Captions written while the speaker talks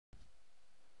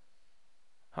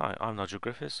Hi, I'm Nigel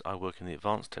Griffiths. I work in the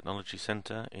Advanced Technology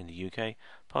Centre in the UK,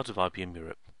 part of IBM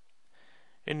Europe.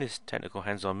 In this technical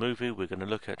hands-on movie, we're going to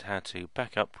look at how to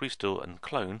back up, restore and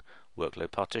clone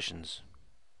workload partitions.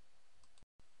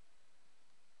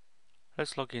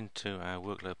 Let's log into our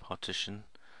workload partition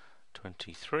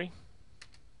 23.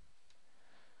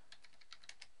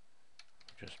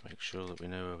 Just make sure that we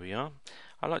know where we are.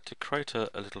 I like to create a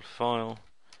little file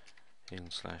in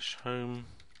 /home.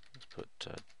 Let's put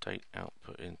date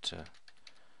output into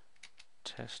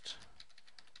test.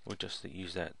 We'll just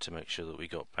use that to make sure that we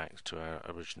got back to our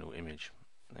original image.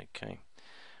 Okay,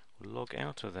 we'll log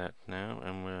out of that now,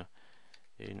 and we're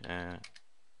in our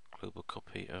global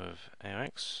copy of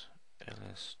AIX,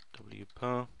 ls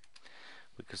WPAR.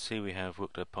 We can see we have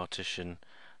workload partition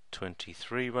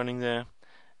 23 running there,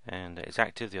 and it's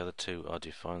active. The other two are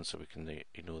defined, so we can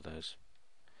ignore those.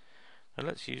 Now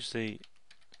let's use the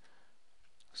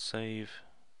save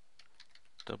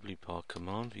WPAR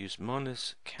command. We use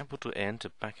 -N to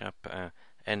back up our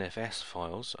NFS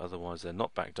files, otherwise they're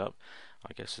not backed up.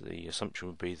 I guess the assumption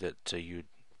would be that you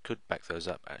could back those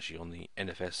up actually on the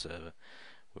NFS server.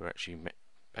 We're actually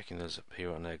backing those up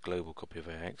here on our global copy of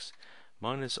AIX.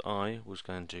 -I was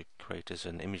going to create as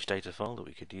an image data file that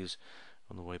we could use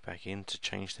on the way back in to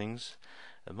change things.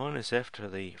 -F to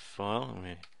the file, and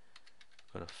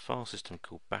we've got a file system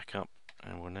called backup,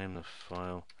 and we'll name the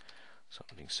file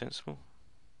something sensible.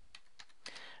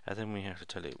 And then we have to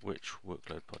tell it which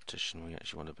workload partition we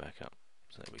actually want to back up.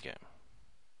 So there we go.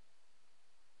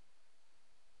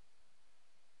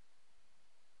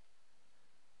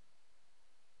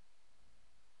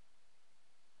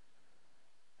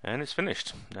 And it's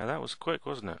finished. Now that was quick,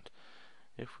 wasn't it?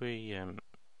 If we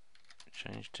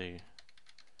change to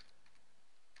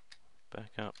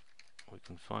backup, we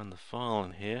can find the file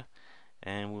in here,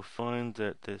 and we'll find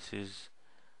that this is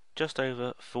just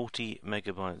over 40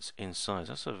 megabytes in size.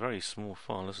 That's a very small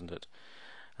file, isn't it?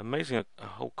 Amazing, a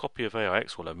whole copy of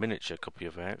AIX, well, a miniature copy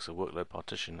of AIX, a workload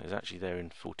partition, is actually there in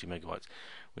 40 megabytes.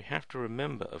 We have to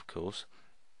remember, of course,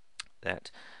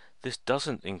 that this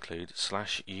doesn't include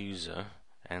 /user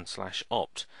and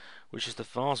 /opt, which is the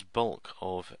vast bulk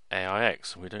of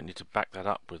AIX, and we don't need to back that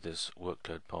up with this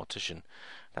workload partition.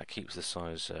 That keeps the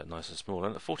size nice and small,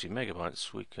 and at 40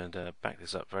 megabytes we can back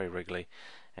this up very regularly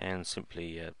and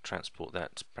simply transport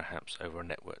that perhaps over a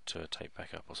network to a tape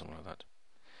backup or something like that.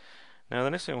 Now the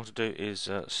next thing I want to do is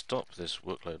stop this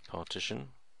workload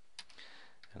partition,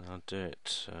 and I'll do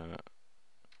it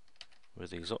with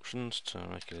these options to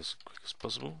make it as quick as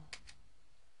possible.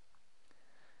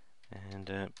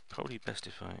 And probably best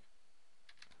if I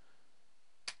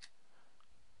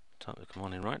type the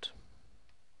command in right.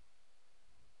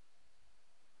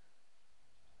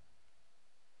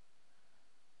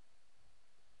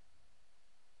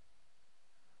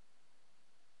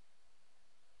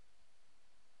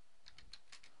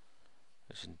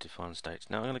 It's in defined state.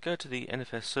 Now I'm going to go to the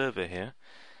NFS server here,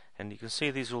 and you can see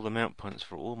these are all the mount points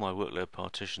for all my workload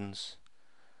partitions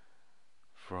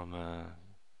from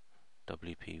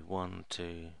WP1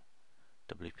 to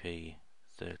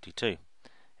WP32.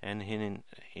 And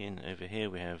in over here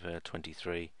we have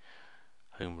 23,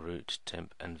 home, root,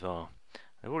 temp and var.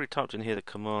 I've already typed in here the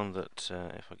command that,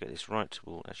 if I get this right,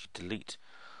 will actually delete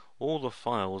all the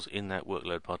files in that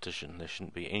workload partition. There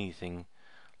shouldn't be anything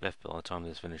left by the time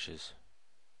this finishes.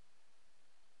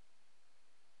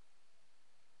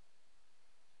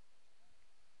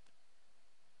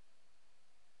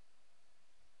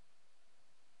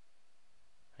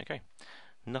 Okay,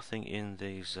 nothing in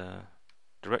these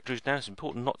directories now. It's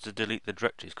important not to delete the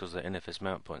directories because they're NFS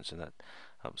mount points, and that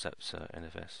upsets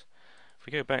NFS. If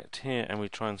we go back to here and we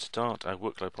try and start our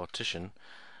workload partition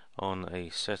on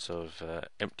a set of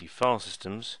empty file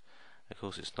systems, of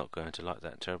course it's not going to like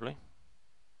that terribly.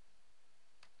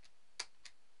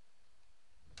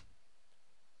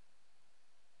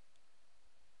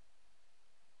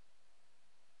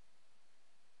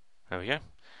 There we go.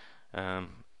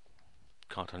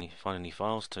 Can't find any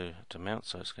files to mount,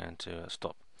 so it's going to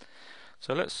stop.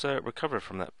 So let's recover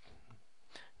from that.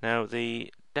 Now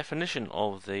the definition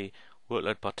of the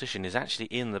workload partition is actually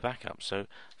in the backup, so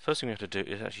first thing we have to do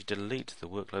is actually delete the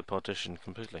workload partition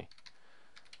completely.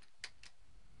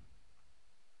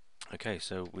 Okay,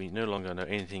 so we no longer know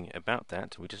anything about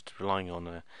that, we're just relying on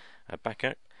a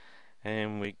backup,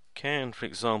 and we can, for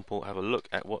example, have a look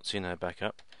at what's in our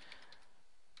backup.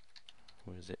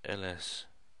 Where is it? ls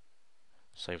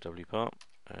save WPAR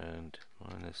and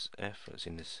 -F, that's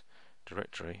in this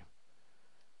directory,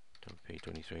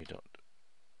 WP23.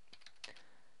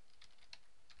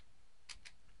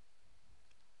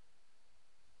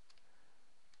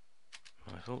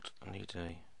 My fault, I need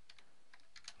a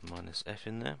minus F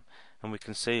in there, and we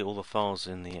can see all the files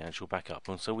in the actual backup.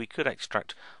 And so we could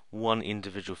extract one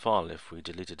individual file if we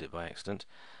deleted it by accident,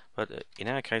 but in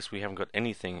our case we haven't got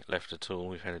anything left at all.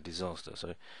 We've had a disaster.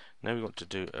 So now we want to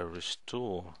do a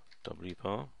restore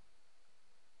WPAR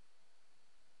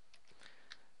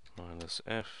minus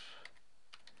F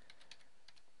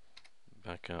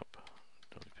backup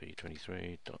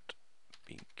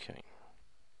wp23.bk.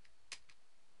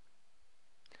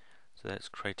 So that's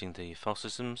creating the file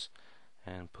systems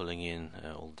and pulling in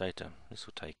all the data. This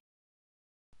will take.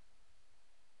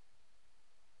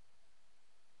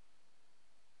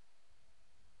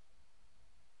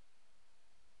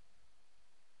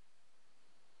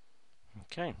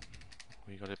 Okay,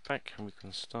 we got it back and we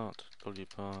can start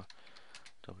WPAR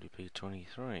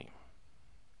WP23.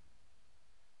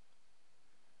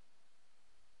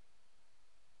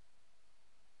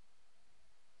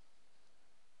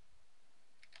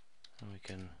 And we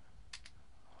can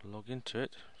log into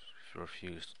it. If you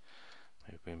refused,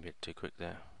 maybe being a bit too quick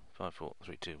there. 5, 4,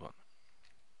 3, 2, 1.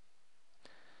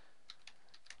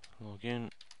 Log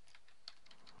in.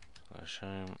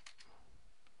 /home.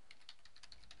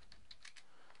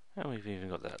 And we've even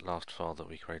got that last file that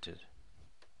we created.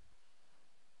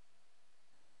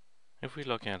 If we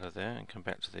log out of there and come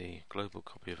back to the global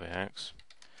copy of AIX,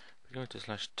 we go to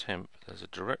 /temp. There's a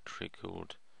directory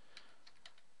called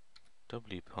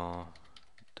WPAR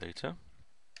data,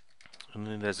 and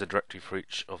then there's a directory for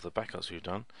each of the backups we've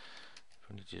done.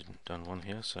 We've only done one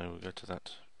here, so we'll go to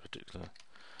that particular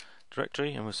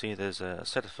directory and we'll see there's a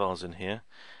set of files in here.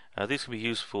 These can be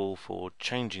useful for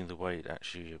changing the way it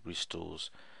actually restores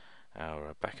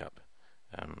our backup.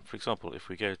 For example, if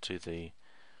we go to the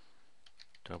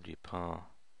WPAR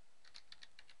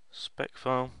spec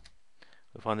file,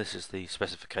 we'll find this is the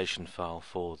specification file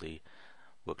for the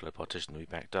workload partition that we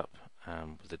backed up,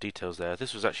 with the details there.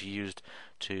 This was actually used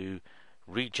to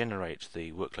regenerate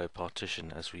the workload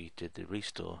partition as we did the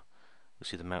restore. You'll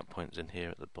see the mount points in here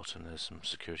at the bottom. There's some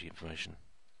security information.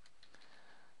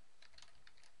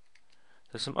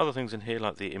 There's some other things in here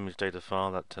like the image data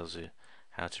file that tells you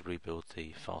how to rebuild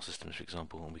the file systems, for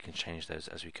example, and we can change those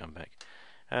as we come back.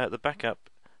 The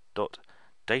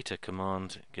backup.data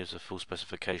command gives a full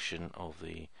specification of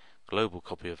the global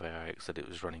copy of AIX that it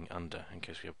was running under, in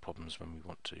case we have problems when we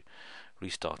want to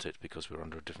restart it because we're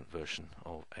under a different version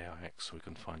of AIX, so we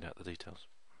can find out the details.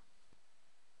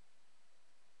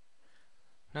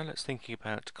 Now let's think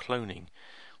about cloning.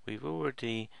 We've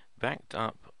already backed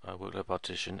up a workload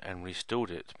partition and restored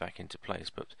it back into place,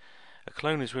 but a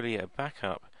clone is really a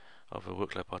backup of a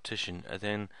workload partition and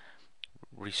then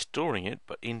restoring it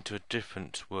but into a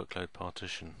different workload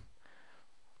partition.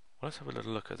 Well, let's have a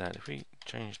little look at that. If we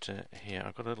change to here,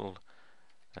 I've got a little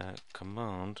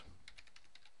command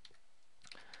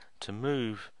to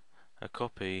move a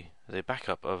copy, the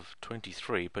backup of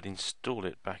 23, but install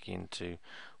it back into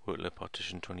workload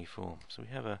partition 24. So we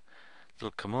have a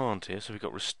little command here. So we've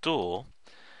got restore,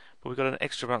 but we've got an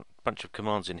extra bunch of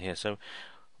commands in here. So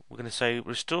we're going to say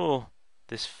restore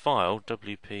this file,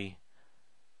 WP23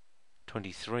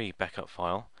 backup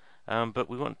file, but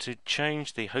we want to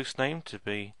change the host name to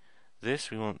be this.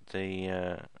 We want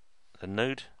the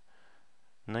node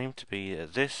name to be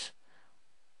this.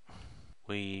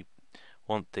 We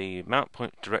want the mount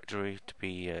point directory to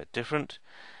be different,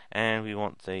 and we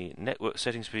want the network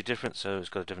settings to be different. So it's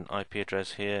got a different IP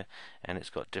address here, and it's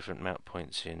got different mount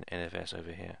points in NFS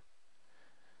over here.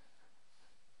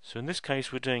 So in this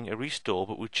case we're doing a restore,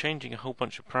 but we're changing a whole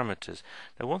bunch of parameters.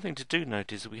 Now one thing to do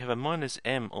note is that we have a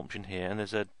 -m option here, and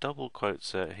there's a double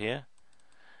quotes here,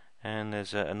 and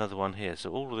there's another one here.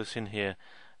 So all of this in here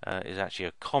is actually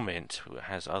a comment that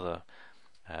has other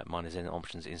 -n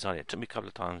options inside it. It took me a couple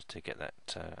of times to get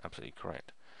that absolutely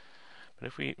correct. But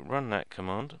if we run that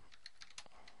command,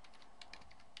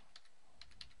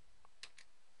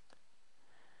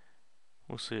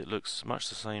 we'll see it looks much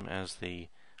the same as the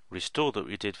restore that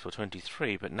we did for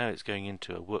 23, but now it's going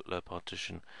into a workload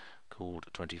partition called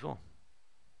 24.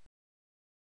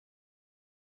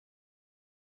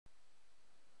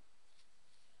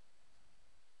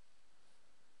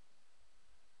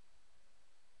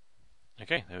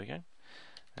 Okay, there we go,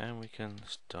 and we can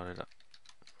start it up.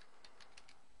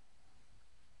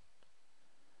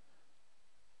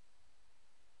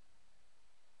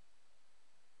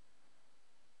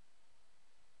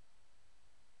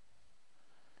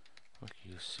 Okay,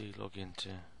 you see login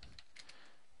to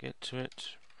get to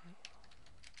it.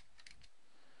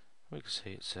 We can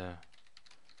see it's a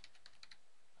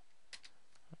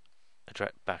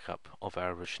direct backup of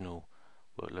our original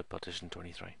workload partition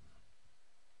 23.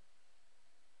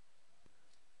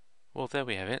 Well, there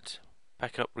we have it.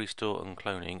 backup, restore and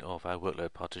cloning of our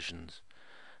workload partitions.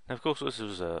 Now of course this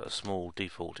is a small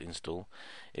default install.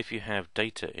 If you have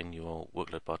data in your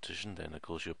workload partition, then of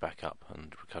course your backup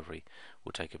and recovery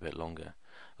will take a bit longer.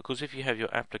 Of course if you have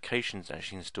your applications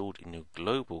actually installed in your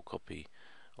global copy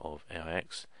of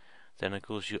AIX, then of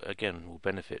course you again will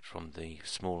benefit from the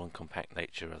small and compact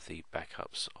nature of the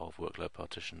backups of workload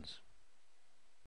partitions.